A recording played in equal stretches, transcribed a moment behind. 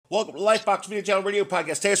Welcome to the Lifebox Media Channel Radio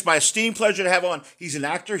Podcast. Today it's my esteemed pleasure to have on. He's an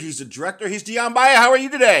actor. He's a director. He's Dion Baia. How are you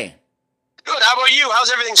today? Good. How about you?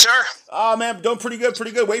 How's everything, sir? Oh, man, doing pretty good,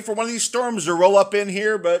 pretty good. Wait for one of these storms to roll up in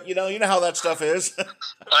here, but you know how that stuff is.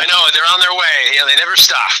 I know. They're on their way. They never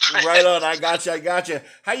stop. Right on. I got you.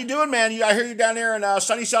 How you doing, man? I hear you down there in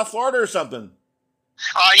sunny South Florida or something.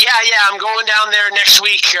 Yeah. I'm going down there next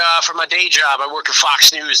week for my day job. I work at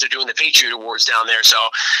Fox News. They're doing the Patriot Awards down there. So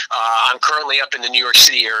I'm currently up in the New York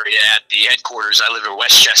City area at the headquarters. I live in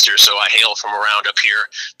Westchester, so I hail from around up here,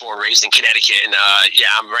 born and raised in Connecticut. And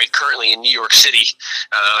I'm right currently in New York City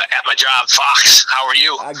at my job, Fox. How are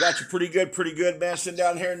you? I got you pretty good, man. Sitting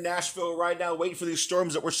down here in Nashville right now, waiting for these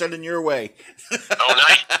storms that we're sending your way. Oh,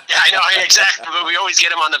 nice. Yeah, I know. Exactly. But we always get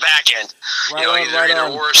them on the back end.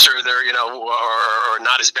 Either worse or they're, or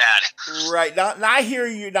not as bad. Right. Now I hear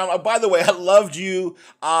you. Now, by the way, I loved you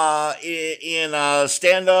in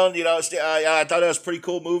Stand On. I thought it was a pretty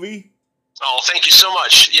cool movie. Oh, thank you so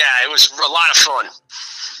much. Yeah, it was a lot of fun.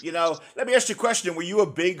 Let me ask you a question. Were you a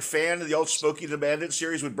big fan of the old Smokey and the Bandit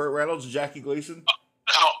series with Burt Reynolds and Jackie Gleason?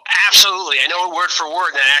 Oh, absolutely. I know it word for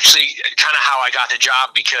word, and actually kind of how I got the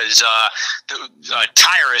job because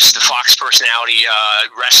Tyrus, the Fox personality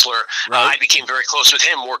wrestler, right. I became very close with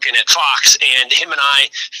him working at Fox, and him and I,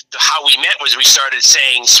 how we met was we started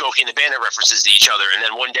saying Smokey and the Bandit references to each other, and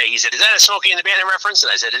then one day he said, "Is that a Smokey and the Bandit reference?"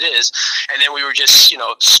 And I said, "It is," and then we were just,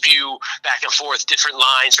 spew back and forth different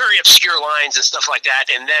lines, very obscure lines and stuff like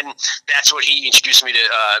that, and then that's what he introduced me to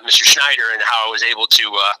Mr. Schneider and how I was able to,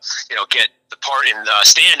 get the part and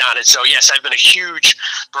stand on it. So yes, I've been a huge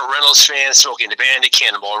Burt Reynolds fan, Smokey and the Bandit,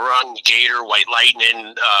 Cannonball Run, Gator, White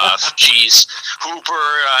Lightning,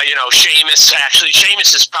 Hooper, Sheamus. Actually,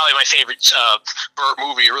 Sheamus is probably my favorite Burt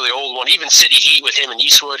movie, a really old one. Even City Heat with him and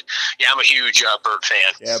Eastwood. Yeah, I'm a huge Burt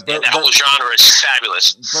fan. Yeah, and the whole genre is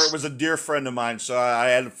fabulous. Burt was a dear friend of mine, so I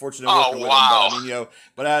had the fortune of working with him.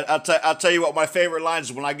 But I'll tell you what, my favorite line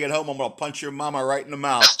is when I get home, I'm gonna punch your mama right in the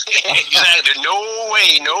mouth. Exactly. No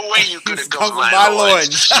way you could have gone my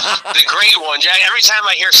loins. The great one, Jack. Every time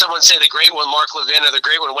I hear someone say the great one, Mark Levin, or the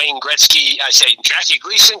great one, Wayne Gretzky, I say Jackie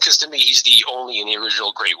Gleason, because to me he's the only and the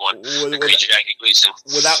original great one. The great Jackie Gleason.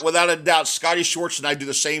 Without a doubt, Scotty Schwartz and I do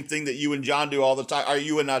the same thing that you and John do all the time. Or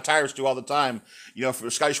you and Tyrus do all the time. For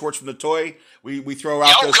Scotty Schwartz from the Toy, we throw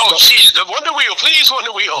out. Geez, the Wonder Wheel, please,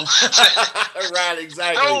 Wonder Wheel. Right,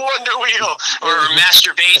 exactly. No Wonder Wheel. Or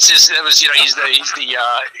Master Bates he's the that was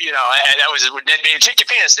take your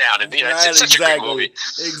pants down, and it's such a great movie.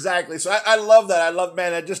 Exactly. So I love that. I love,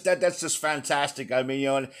 man. That's just fantastic. I mean,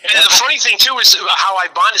 and the funny thing too is how I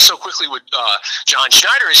bonded so quickly with John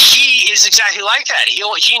Schneider is he is exactly like that.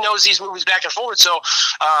 He knows these movies back and forward. So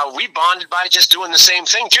we bonded by just doing the same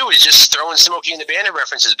thing too. Is just throwing Smokey and the Bandit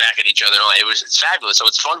references back at each other. It's fabulous. So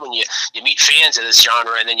it's fun when you meet fans of this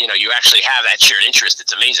genre, and then you actually have that shared interest.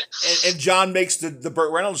 It's amazing. And John makes the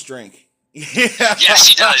Burt Reynolds drink. Yeah. Yes,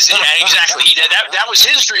 he does. Yeah, exactly. He did. That was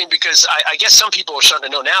his dream because I guess some people are starting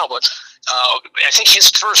to know now, but I think his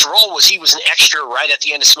first role was he was an extra right at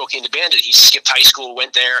the end of Smokey and the Bandit. He skipped high school,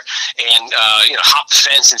 went there, and hopped the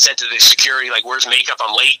fence and said to the security, like, "Where's makeup?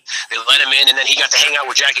 I'm late." They let him in, and then he got to hang out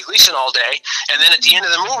with Jackie Gleason all day. And then at the end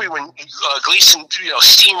of the movie, when Gleason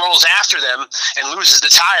steamrolls after them and loses the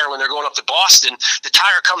tire when they're going up to Boston, the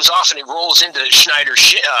tire comes off and it rolls into Schneider's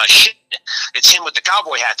shit. It's him with the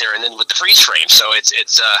cowboy hat there, and then with the freeze frame. So it's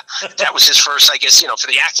that was his first, I guess, for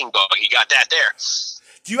the acting bug. He got that there.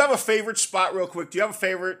 Do you have a favorite spot, real quick? Do you have a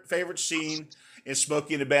favorite scene in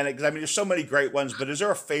Smokey and the Bandit? Because there's so many great ones, but is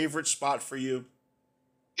there a favorite spot for you?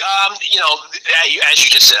 As you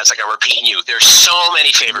just said, it's like I'm repeating you. There's so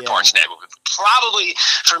many favorite parts in that movie. Probably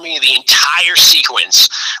for me, the entire sequence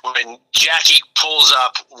when Jackie pulls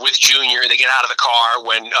up with Junior, they get out of the car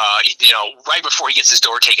when right before he gets his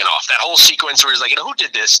door taken off. That whole sequence where he's like, "Who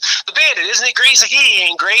did this? The Bandit, isn't it great?" He's like, "He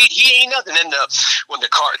ain't great. He ain't nothing." And then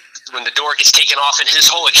when the door gets taken off and his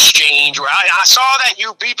whole exchange where I saw that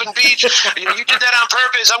you beeping beach, you did that on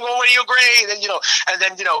purpose. I'm going with you, great. And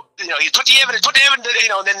then he put the evidence, and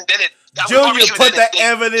then it. Junior put the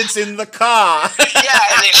evidence in the car.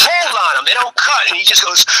 Yeah, and they hold on him. They don't cut, and he just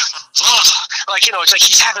goes, it's like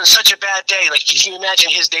he's having such a bad day. Like, can you imagine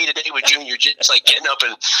his day-to-day with Junior, just like getting up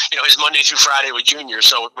and, his Monday through Friday with Junior.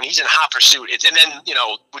 So when he's in hot pursuit, and then,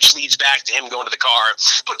 which leads back to him going to the car,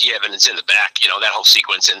 put the evidence in the back, that whole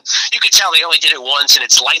sequence. And you could tell they only did it once, and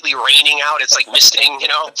it's lightly raining out. It's like misting,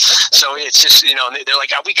 So it's just, they're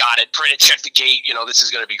like, "Oh, we got it. Print it, check the gate. This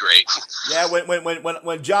is going to be great." Yeah,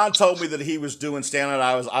 when John told me me that he was doing stand-up,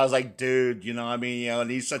 I was like, dude, I mean,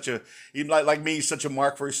 and he's like me, he's such a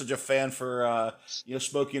mark for, he's such a fan for,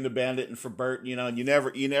 Smokey and the Bandit and for Bert, and he never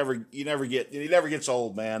gets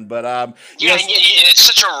old, man. But yeah, and it's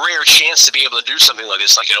such a rare chance to be able to do something like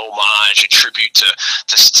this, like an homage, a tribute to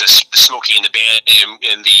Smokey and the Bandit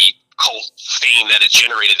and the cult fame that it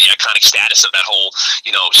generated, the iconic status of that whole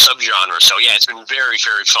subgenre. So yeah, it's been very,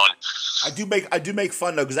 very fun. I do make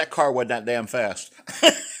fun though, because that car wasn't that damn fast.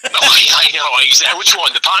 I know exactly. Which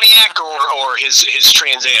one, the Pontiac or his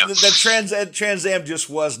Trans Am? The Trans Am just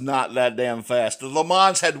was not that damn fast. The Le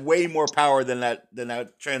Mans had way more power than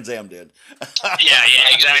that Trans Am did. yeah,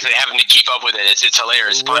 exactly. Having to keep up with it, it's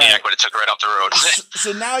hilarious. Pontiac would have took right off the road.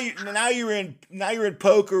 So now you're in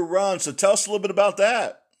Poker Run. So tell us a little bit about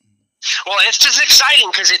that. Well, it's just exciting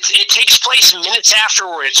because it takes place minutes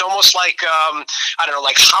afterward. It's almost like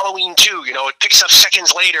like Halloween 2. It picks up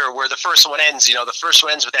seconds later where the first one ends. The first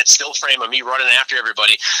one ends with that still frame of me running after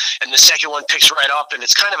everybody, and the second one picks right up, and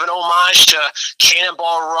it's kind of an homage to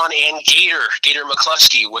Cannonball Run and Gator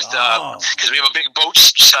McCluskey with because we have a big boat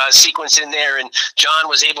sequence in there, and John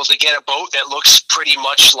was able to get a boat that looks pretty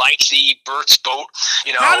much like the Bert's boat.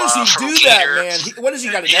 How does he do Gator. that, man? What does he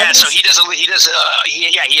got? Yeah, so he has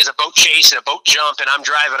a boat chase and a boat jump, and I'm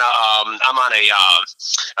driving I'm on a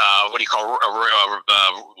what do you call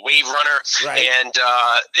a wave runner, right. And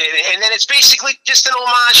then it's basically just an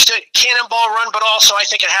homage to Cannonball Run, but also I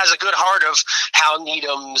think it has a good heart of Hal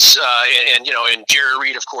Needham's and Jerry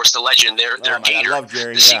Reed, of course, the legend, their Gator,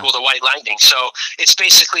 Jerry, the sequel to White Lightning. So it's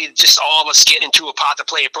basically just all of us get into a pot to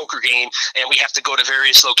play a poker game, and we have to go to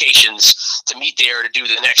various locations to meet there to do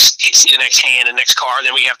see the next hand and next card.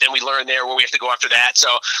 Then we learn there where we have to go after that.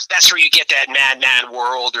 So that's where you get that Mad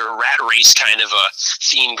World or Rat Race kind of a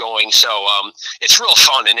theme going. So it's real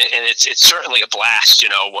fun, and it's certainly a blast, to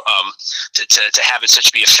have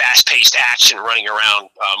it be a fast-paced action running around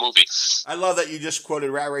movie. I love that you just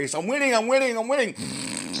quoted Rat Race. I'm winning. Yeah,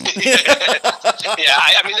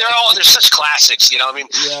 I mean they're such classics, Yeah.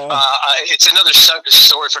 It's another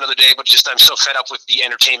story for another day, but I'm so fed up with the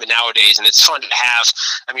entertainment nowadays, and it's fun to have.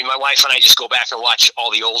 I mean, my wife and I just go back and watch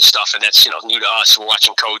all the old stuff, and that's new to us. We're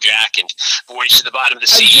watching Kojak and Voyage to the Bottom of the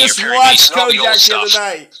Sea. I just watched Kojak the other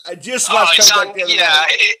night.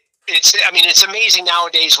 It's amazing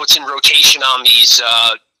nowadays what's in rotation on these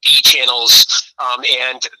B channels,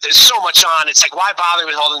 and there's so much on. It's like, why bother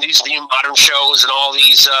with all these new modern shows and all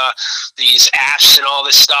these apps and all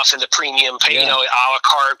this stuff and the premium pay, a la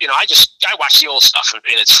carte. I watch the old stuff and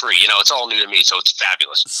it's free. It's all new to me, so it's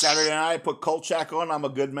fabulous. Saturday night, I put Kolchak on. I'm a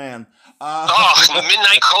good man.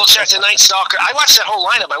 Midnight Kolchak, The Night Stalker. I watch that whole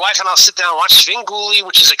lineup. My wife and I'll sit down and watch Svengoolie,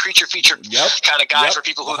 which is a creature feature kind of guy for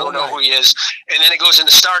people who don't know who he is. And then it goes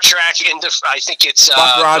into Star Trek, I think it's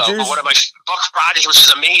Buck Rogers. Buck Rogers, which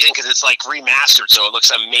is amazing because it's like remastered, so it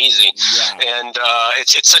looks amazing. Yeah. And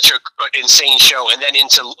it's such an insane show. And then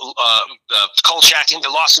into Kolchak, into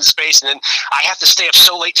Lost in Space, and then I have to stay up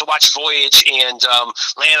so late to watch Voyage and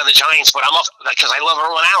Land of the Giants, but I'm up because I love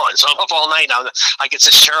Irwin Allen, so I'm up all night. I get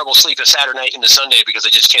such terrible sleep Saturday night into Sunday because I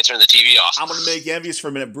just can't turn the TV off. I'm going to make you envious for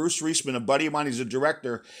a minute. Bruce Reisman, a buddy of mine, he's a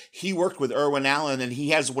director. He worked with Irwin Allen, and he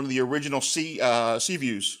has one of the original Sea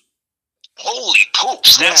Views. Holy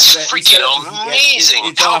poops! That's freaking amazing.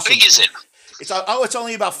 It's How awesome. big is it? It's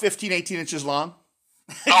only about 15, 18 inches long.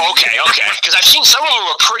 Oh, okay. Because I've seen some of them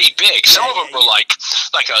are pretty big. Some of them were like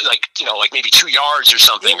maybe 2 yards or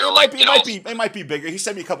something. It might be bigger. He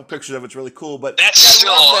sent me a couple pictures of it. It's really cool. But that's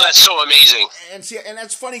so amazing. And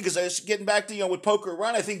that's funny because I was getting back to with Poker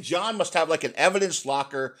Run. I think John must have like an evidence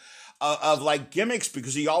locker of like gimmicks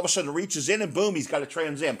because he all of a sudden reaches in and boom, he's got a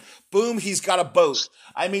Trans Am. Boom, he's got a boat.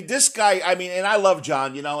 I mean, this guy, and I love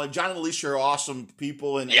John, and John and Alicia are awesome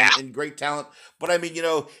people and great talent. But I mean,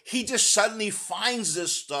 he just suddenly finds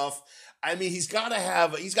this stuff. I mean, he's got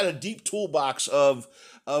a deep toolbox of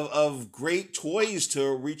great toys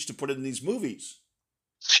to reach to put in these movies.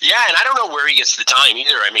 Yeah, and I don't know where he gets the time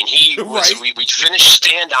either. I mean, we finished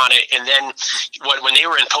Stand on it, and then when they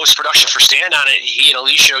were in post production for Stand on it, he and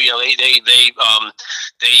Alicia, they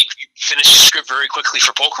finished the script very quickly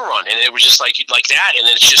for Poker Run, and it was just like that. And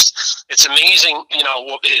it's amazing,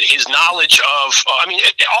 his knowledge of.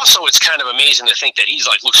 Also it's kind of amazing to think that he's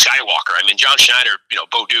like Luke Skywalker. I mean, John Schneider,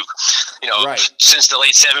 Bo Duke, since the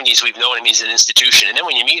late '70s we've known him. He's an institution, and then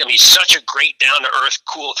when you meet him, he's such a great, down to earth,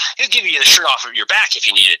 cool. He'll give you the shirt off of your back if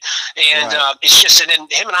you need it. And it's just, and then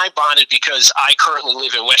him and I bonded because I currently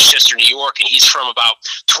live in Westchester, New York, and he's from about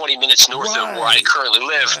 20 minutes north of where I currently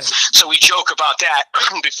live. Right. So we joke about that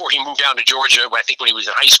before he moved moving down to Georgia, I think when he was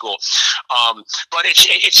in high school. But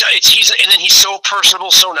he's so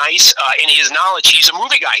personable, so nice, and his knowledge. He's a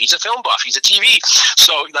movie guy. He's a film buff. He's a TV.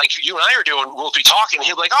 So like you and I are doing, we'll be talking.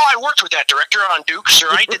 He'll be like, "Oh, I worked with that director on Dukes, or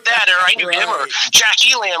I did that, or I knew him, or Jack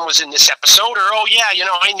Elam was in this episode, or oh yeah,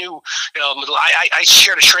 I knew, I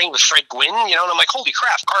shared a train with Frank Gwynn, and I'm like, holy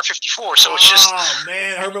crap, Car 54. So it's just, oh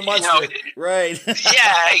man, Herbert Munster, right?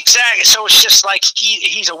 Yeah, exactly. So it's just like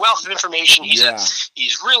he's a wealth of information. He's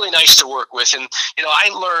really nice to work with, and I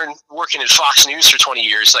learned working at Fox News for 20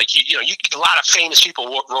 years. Like a lot of famous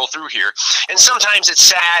people roll through here, and sometimes it's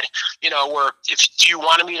sad, where do you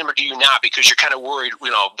want to meet them or do you not? Because you're kind of worried,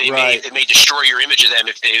 it may destroy your image of them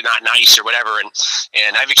if they're not nice or whatever.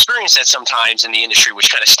 And I've experienced that sometimes in the industry,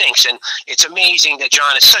 which kind of stinks. And it's amazing that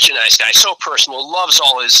John is such a nice guy, so personal, loves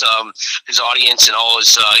all his audience and all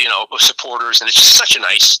his supporters, and it's just such a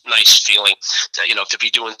nice feeling to be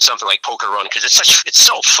doing something like Poker Run, because it's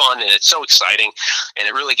so fun and it's so exciting, and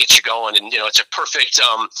it really gets you going. And it's a perfect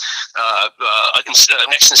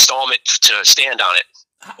next installment to stand on it.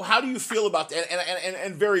 How do you feel about that?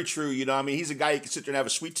 And very true. He's a guy you can sit there and have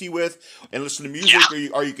a sweet tea with and listen to music,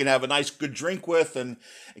 or you can have a nice good drink with and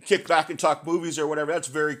kick back and talk movies or whatever. That's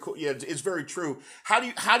very cool. Yeah, it's very true. How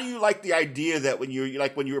do you like the idea that when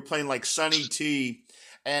you were playing like Sonny T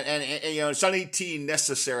and Sonny T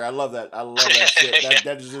Necessary? I love that. I love that shit.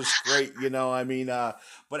 That is just great.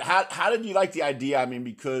 But how did you like the idea?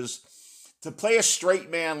 because to play a straight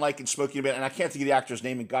man like in Smokey and the Bandit, and I can't think of the actor's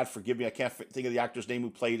name, and God forgive me, I can't think of the actor's name who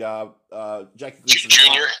played Jackie Gleason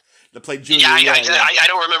Junior. That played Junior. I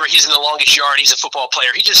don't remember. He's in The Longest Yard. He's a football player.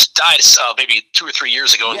 He just died maybe 2 or 3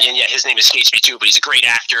 years ago. And his name escapes me too. But he's a great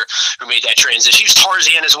actor who made that transition. He was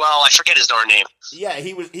Tarzan as well. I forget his darn name. Yeah,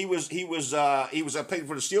 he was playing for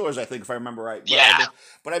the Steelers, I think, if I remember right.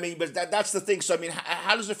 But But that's the thing. So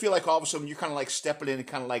how does it feel like all of a sudden you're kind of like stepping in and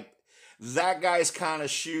kind of like that guy's kind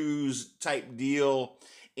of shoes type deal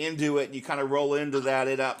into it, and you kind of roll into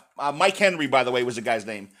that. Mike Henry, by the way, was the guy's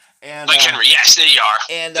name. And Mike Henry, yes, there you are.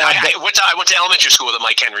 And I went to elementary school with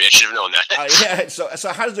Mike Henry. I should have known that. So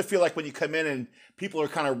how does it feel like when you come in and people are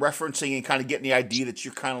kind of referencing and kind of getting the idea that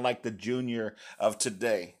you're kind of like the Junior of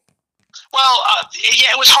today? Well,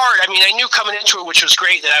 it was hard. I knew coming into it, which was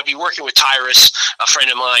great, that I'd be working with Tyrus, a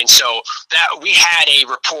friend of mine. So that we had a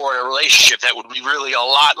rapport and a relationship that would be really a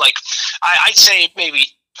lot like, I'd say maybe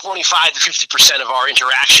 25 to 50% of our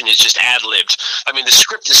interaction is just ad-libbed. The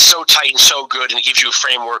script is so tight and so good, and it gives you a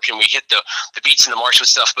framework, and we hit the beats and the marks with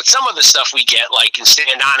stuff. But some of the stuff we get, like in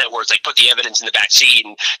Stand On It, where it's like put the evidence in the back seat,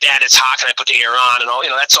 and Dad, it's hot, can I put the air on, and all,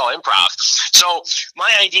 that's all improv. So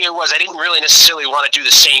my idea was I didn't really necessarily want to do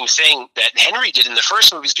the same thing that Henry did in the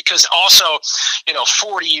first movies, because also,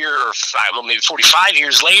 40 years or maybe 45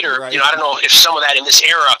 years later, I don't know if some of that in this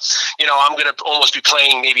era, I'm going to almost be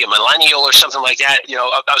playing maybe a millennial or something like that,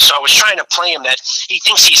 so I was trying to play him that he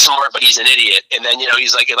thinks he's smart, but he's an idiot. And then,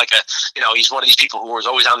 he's like he's one of these people who is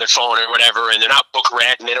always on their phone or whatever, and they're not book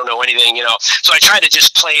read and they don't know anything, So I try to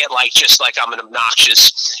just play it like I'm an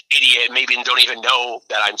obnoxious idiot, maybe don't even know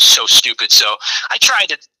that I'm so stupid. So I tried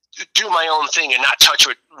to do my own thing and not touch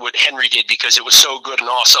what Henry did, because it was so good. And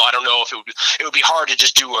also, I don't know if it would be hard to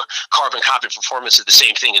just do a carbon copy performance of the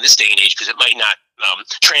same thing in this day and age, because it might not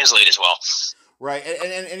translate as well. Right,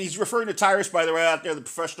 and he's referring to Tyrus, by the way, out there, the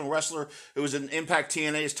professional wrestler who was in Impact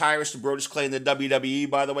TNA is Tyrus, and Brodus Clay in the WWE,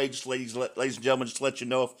 by the way. Just ladies and gentlemen, just to let you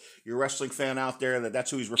know, if you're a wrestling fan out there, that's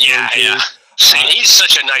who he's referring to. Yeah. He's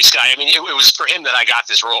such a nice guy. It was for him that I got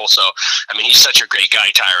this role. So, he's such a great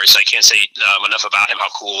guy, Tyrus. I can't say enough about him, how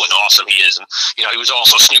cool and awesome he is. And, he was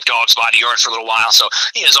also Snoop Dogg's bodyguard for a little while. So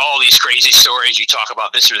he has all these crazy stories. You talk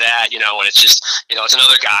about this or that, and it's just, it's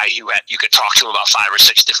another guy who you could talk to him about 5 or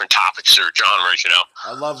 6 different topics or genres,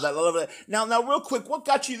 I love that. Now, real quick, what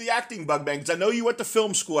got you the acting bug, man? Because I know you went to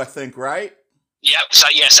film school, I think, right? Yep. So,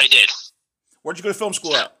 yes, I did. Where'd you go to film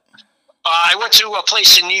school at? I went to a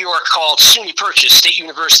place in New York called SUNY Purchase, State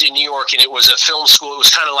University in New York, and it was a film school. It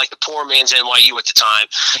was kind of like the poor man's NYU at the time.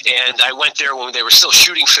 And I went there when they were still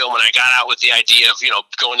shooting film, and I got out with the idea of,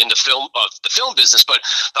 going into the film business. But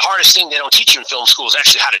the hardest thing they don't teach you in film school is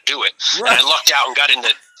actually how to do it. Right. And I lucked out and got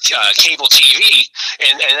into cable TV,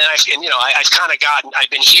 and then I've kind of I've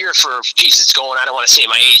been here for, it's going, I don't want to say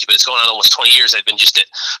my age, but it's going on almost 20 years. I've been just at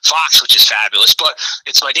Fox, which is fabulous, but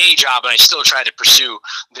it's my day job, and I still try to pursue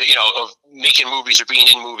of making movies or being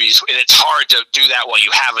in movies, and it's hard to do that while you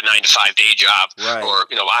have a 9 to 5 day job, right. Or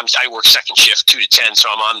I work second shift 2 to 10, so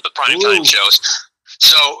I'm on the primetime shows.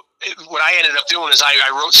 So what I ended up doing is I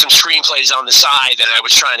wrote some screenplays on the side that I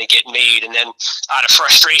was trying to get made, and then out of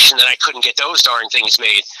frustration that I couldn't get those darn things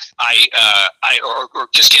made, or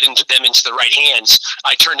just getting them into the right hands,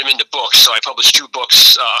 I turned them into books. So I published 2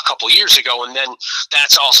 books a couple of years ago, and then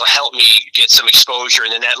that's also helped me get some exposure,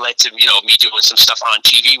 and then that led to me doing some stuff on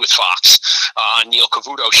TV with Fox, on Neil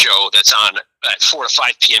Cavuto's show that's on at 4 to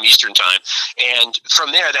 5 p.m. Eastern time, and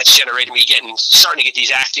from there that's generated me starting to get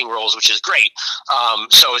these acting roles, which is great.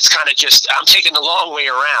 So it's kind of just, I'm taking the long way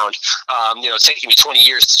around. It's taking me 20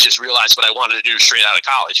 years to just realize what I wanted to do straight out of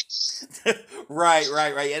college. Right.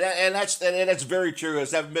 And that's very true.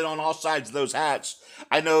 As I've been on all sides of those hats,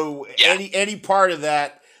 I know any part of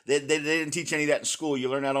that. They didn't teach any of that in school. You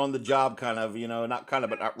learn that on the job, kind of, not kind of,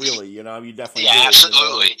 but not really, you definitely. Yeah, do,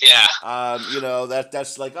 absolutely. Yeah.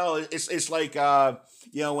 That's like, it's like,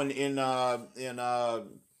 when in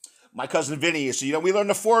my cousin Vinny, so we learn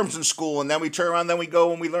the forms in school, and then we turn around, then we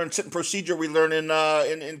go and we learn sitting procedure. We learn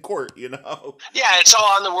in court, Yeah, it's all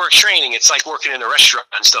on the work training. It's like working in a restaurant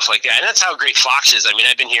and stuff like that, and that's how great Fox is. I mean,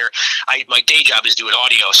 I've been here. My day job is doing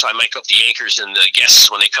audio, so I mic up the anchors and the guests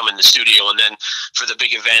when they come in the studio, and then for the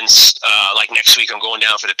big events, like next week, I'm going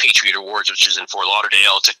down for the Patriot Awards, which is in Fort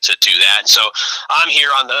Lauderdale, to do that. So I'm here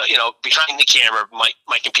on the behind the camera,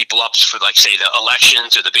 micing people up for, like, say, the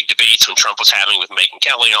elections or the big debates when Trump was having with Megyn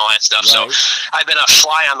Kelly and all that stuff. Right. So I've been a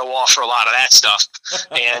fly on the wall for a lot of that stuff.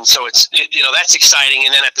 And so that's exciting.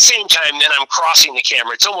 And then at the same time, then I'm crossing the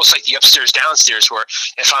camera. It's almost like the upstairs, downstairs, where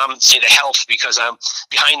if I'm, say, the help because I'm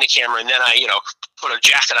behind the camera, and then I, put a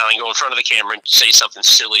jacket on and go in front of the camera and say something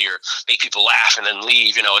silly or make people laugh and then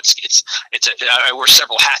leave. I wear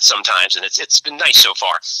several hats sometimes, and it's been nice so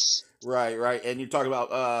far. Right. And you talk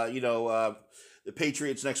about, the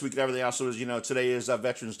Patriots next week and everything else. So, today is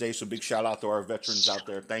Veterans Day, so big shout out to our veterans out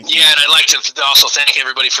there. Thank you. Yeah, and I'd like to also thank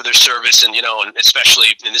everybody for their service, and and especially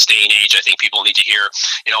in this day and age, I think people need to hear,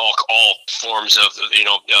 all forms of,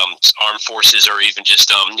 armed forces, or even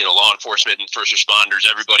just, law enforcement and first responders.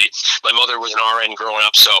 Everybody. My mother was an RN growing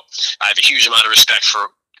up, so I have a huge amount of respect for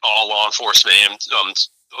all law enforcement and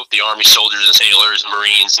the Army soldiers and sailors and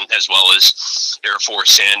Marines, and as well as Air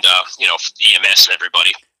Force and EMS and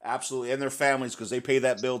everybody. Absolutely, and their families, because they pay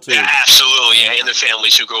that bill too. Yeah, absolutely, and their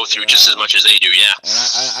families who go through just as much as they do. Yeah,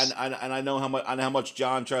 and I know how much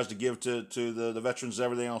John tries to give to the veterans and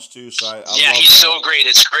everything else too. So he's so great.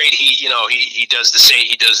 It's great. He does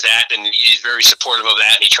he does that, and he's very supportive of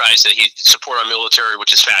that. And he tries to support our military,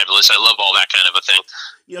 which is fabulous. I love all that kind of a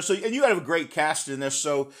thing. So and you have a great cast in this.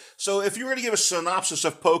 So if you were to give a synopsis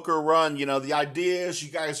of Poker Run, the idea is you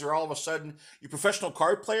guys are all of a sudden you're professional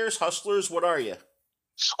card players, hustlers. What are you?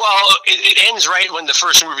 Well, it ends right when the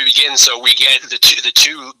first movie begins. So we get the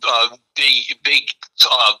two big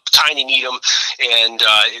Tiny Needham and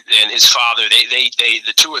his father. They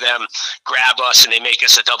the two of them grab us and they make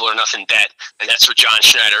us a double or nothing bet, and that's what John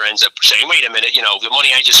Schneider ends up saying. Wait a minute, the money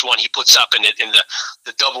I just won, he puts up, and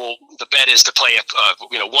the double, the bet is to play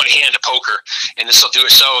one hand of poker, and this will do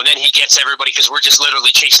it. So and then he gets everybody, because we're just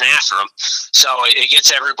literally chasing after him. So it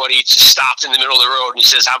gets everybody stopped in the middle of the road, and he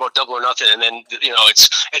says, "How about double or nothing?" And then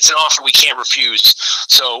it's an offer we can't refuse.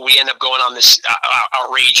 So we end up going on this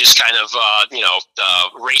outrageous kind of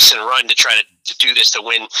race and run to try to do this, to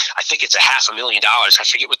win. I think it's $500,000. I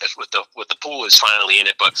forget what the pool is finally in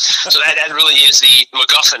it, but so that really is the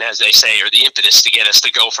MacGuffin, as they say, or the impetus to get us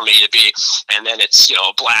to go from A to B. And then it's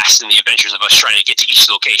a blast in the adventures of us trying to get to each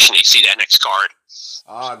location. You see that next card.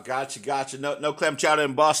 Oh, gotcha. No clam chowder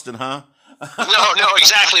in Boston, huh? No,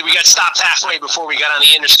 exactly. We got stopped halfway before we got on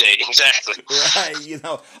the interstate. Exactly. Right.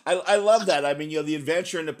 I love that. I mean, the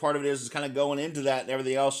adventure and the part of it is kind of going into that and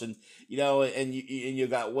everything else, and you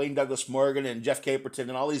got Wayne Douglas Morgan and Jeff Caperton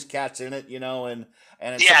and all these cats in it, and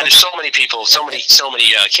there's so many people, so many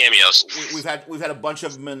cameos. We've had a bunch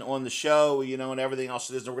of them on the show, and everything else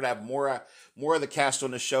it is. And we're gonna have more of the cast on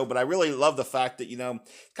the show, but I really love the fact that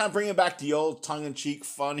kind of bringing back the old tongue-in-cheek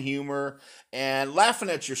fun humor and laughing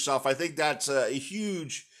at yourself. I think that's a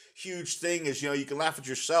huge thing. Is you can laugh at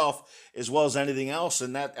yourself as well as anything else,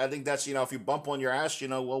 and that I think that's if you bump on your ass,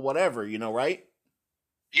 well, whatever, right.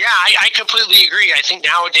 Yeah, I completely agree. I think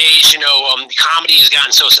nowadays, comedy has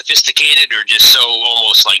gotten so sophisticated, or just so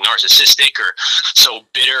almost like narcissistic, or so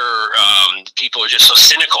bitter. People are just so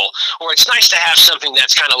cynical. Or it's nice to have something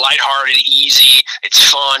that's kind of lighthearted, easy. It's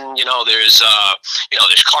fun. There's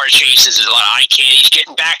card chases. There's a lot of eye candy.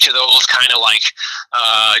 Getting back to those kind of like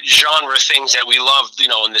genre things that we loved,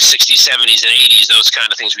 in the 60s, 70s, and 80s, those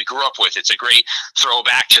kind of things we grew up with. It's a great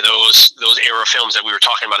throwback to those era films that we were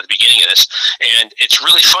talking about at the beginning of this. And it's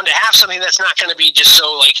really fun to have something that's not going to be just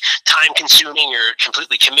so like time consuming or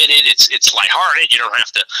completely committed. It's lighthearted. You don't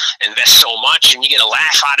have to invest so much, and you get a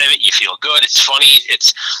laugh out of it. You feel good. It's funny.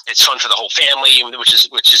 It's fun for the whole family, which is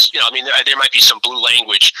there might be some blue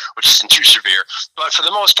language, which isn't too severe, but for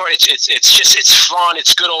the most part, it's fun.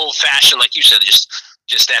 It's good old fashioned, like you said,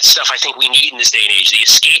 just that stuff I think we need in this day and age, the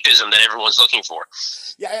escapism that everyone's looking for.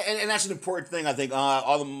 Yeah, and that's an important thing, I think.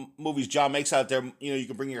 All the movies John makes out there, you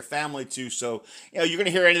can bring your family to. So, you're going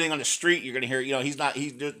to hear anything on the street. You're going to hear,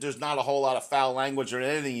 there's not a whole lot of foul language or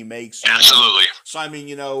anything he makes. Absolutely. So, I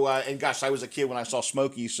mean, and gosh, I was a kid when I saw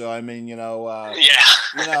Smokey. So, I mean, yeah.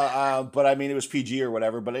 But I mean, it was PG or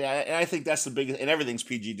whatever. But I think that's the biggest, and everything's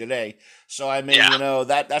PG today. So, I mean,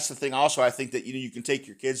 that's the thing. Also, I think that, you can take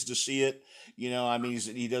your kids to see it. I mean,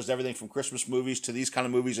 he does everything from Christmas movies to these kind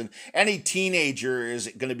of movies, and any teenager is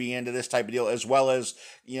going to be into this type of deal, as well as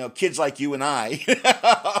kids like you and I.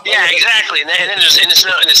 Yeah, exactly, and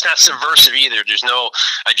it's not subversive either. There's no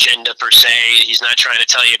agenda per se. He's not trying to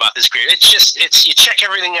tell you about this great. It's you check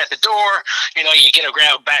everything at the door. You get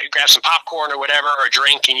grab some popcorn or whatever, or a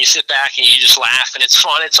drink, and you sit back and you just laugh, and it's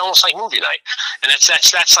fun. It's almost like movie night, and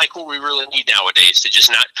that's like what we really need nowadays, to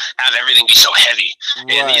just not have everything be so heavy.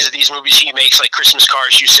 Right. And these movies he makes, like Christmas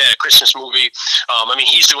Cars, you said, a Christmas movie. I mean,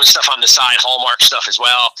 he's doing stuff on the side, Hallmark stuff as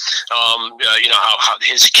well. How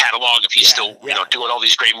his catalog, if he's still doing all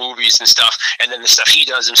these great movies and stuff, and then the stuff he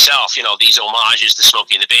does himself, these homages to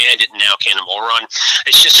Smokey and the Bandit and now Cannonball Run.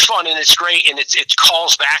 It's just fun, and it's great, and it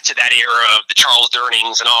calls back to that era of the Charles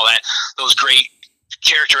Durnings and all that, those great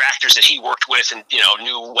character actors that he worked with and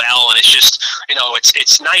knew well, and it's just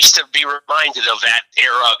it's nice to be reminded of that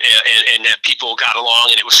era, and that people got along,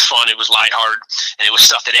 and it was fun, it was lighthearted, and it was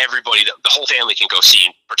stuff that everybody, the whole family, can go see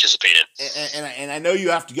and participate in. And I know you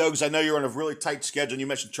have to go, because I know you're on a really tight schedule. And you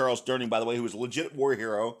mentioned Charles Durning, by the way, who was a legit war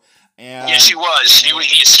hero. And, yes, he was.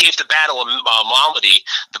 He escaped the Battle of Malmedy,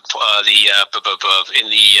 in the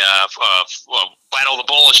Battle of the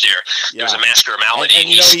Bulge. There was a massacre of Malmedy, and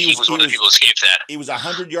he was one of the people who escaped that. He was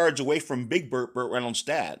 100 yards away from Big Burt Reynolds'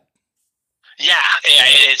 dad. Yeah,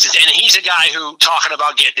 and he's a guy who, talking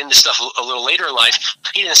about getting into stuff a little later in life,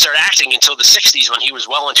 he didn't start acting until the 60s, when he was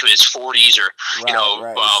well into his 40s, or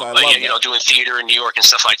doing theater in New York and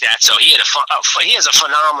stuff like that. So he has a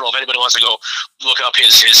phenomenal. If anybody wants to go look up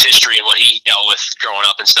his history and what he dealt with growing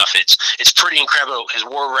up and stuff, it's pretty incredible, his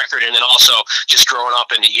war record, and then also just growing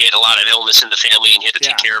up, and he had a lot of illness in the family, and he had to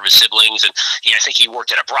take care of his siblings, and I think he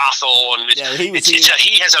worked at a brothel, and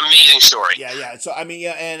he has an amazing story. Yeah. So I mean,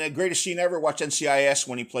 and the greatest scene ever. Watch NCIS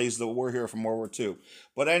when he plays the war hero from World War II.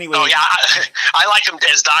 But anyway, I like him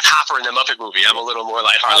as Doc Hopper in the Muppet movie. I'm a little more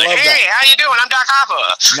lighthearted. Like, hey, how you doing? I'm Doc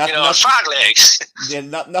Hopper. Frog legs. Yeah,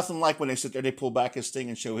 nothing like when they sit there, they pull back his thing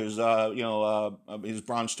and show his his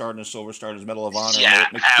Bronze Star and his Silver Star and his Medal of Honor. Yeah,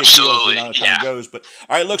 absolutely. Time goes. But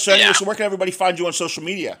all right, look. So anyway, so where can everybody find you on social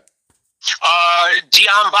media?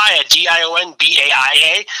 Dion Baia, Dion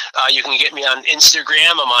Baia. You can get me on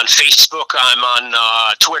Instagram. I'm on Facebook. I'm on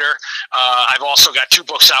Twitter. I've also got 2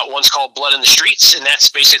 books out. One's called Blood in the Streets, and that's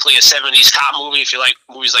basically a 70s cop movie. If you like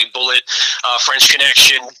movies like Bullet, French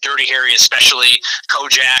Connection, Dirty Harry especially,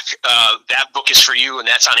 Kojak, that book is for you, and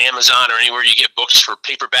that's on Amazon or anywhere you get books for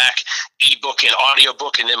paperback, ebook, and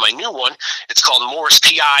audiobook. And then my new one, it's called Morris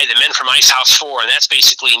P.I., The Men from Ice House 4, and that's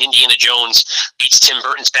basically an Indiana Jones beats Tim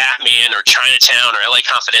Burton's Batman, or Chinatown, or LA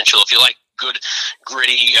Confidential. If you like good,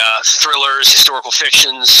 gritty thrillers, historical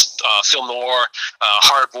fictions, film noir,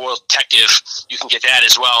 hard-boiled detective, you can get that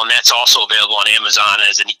as well, and that's also available on Amazon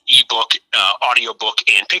as an ebook, audiobook,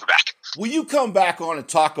 and paperback. Will you come back on and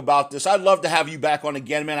talk about this? I'd love to have you back on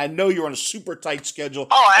again, man. I know you're on a super tight schedule.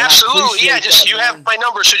 Oh, absolutely. Yeah, you have my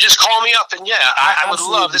number, so just call me up, and I would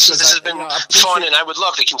love this. This has been fun, and I would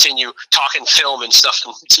love to continue talking film and stuff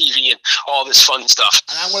and TV and all this fun stuff.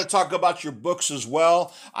 And I want to talk about your books as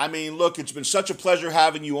well. I mean, look, it's been such a pleasure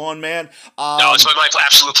having you on, man. No, it's been my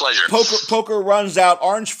absolute pleasure. Poker runs out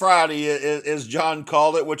Orange Friday, as John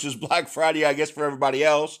called it, which is Black Friday, I guess, for everybody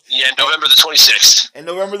else. Yeah, November the 26th. And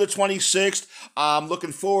November the 26th. I'm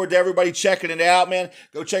looking forward to everybody checking it out, man.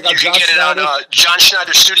 Go check out John Schneider. You can get it on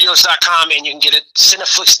JohnSchneiderStudios.com, and you can get it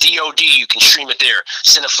Cineflix DOD. You can stream it there,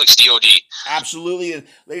 Cineflix DOD. Absolutely. And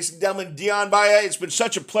ladies and gentlemen, Dion Baia, it's been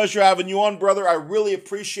such a pleasure having you on, brother. I really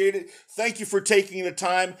appreciate it. Thank you for taking the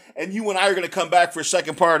time, and you and I are going to come back for a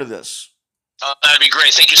second part of this. That'd be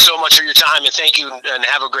great. Thank you so much for your time, and thank you, and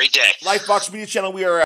have a great day. Lifebox Media Channel, we are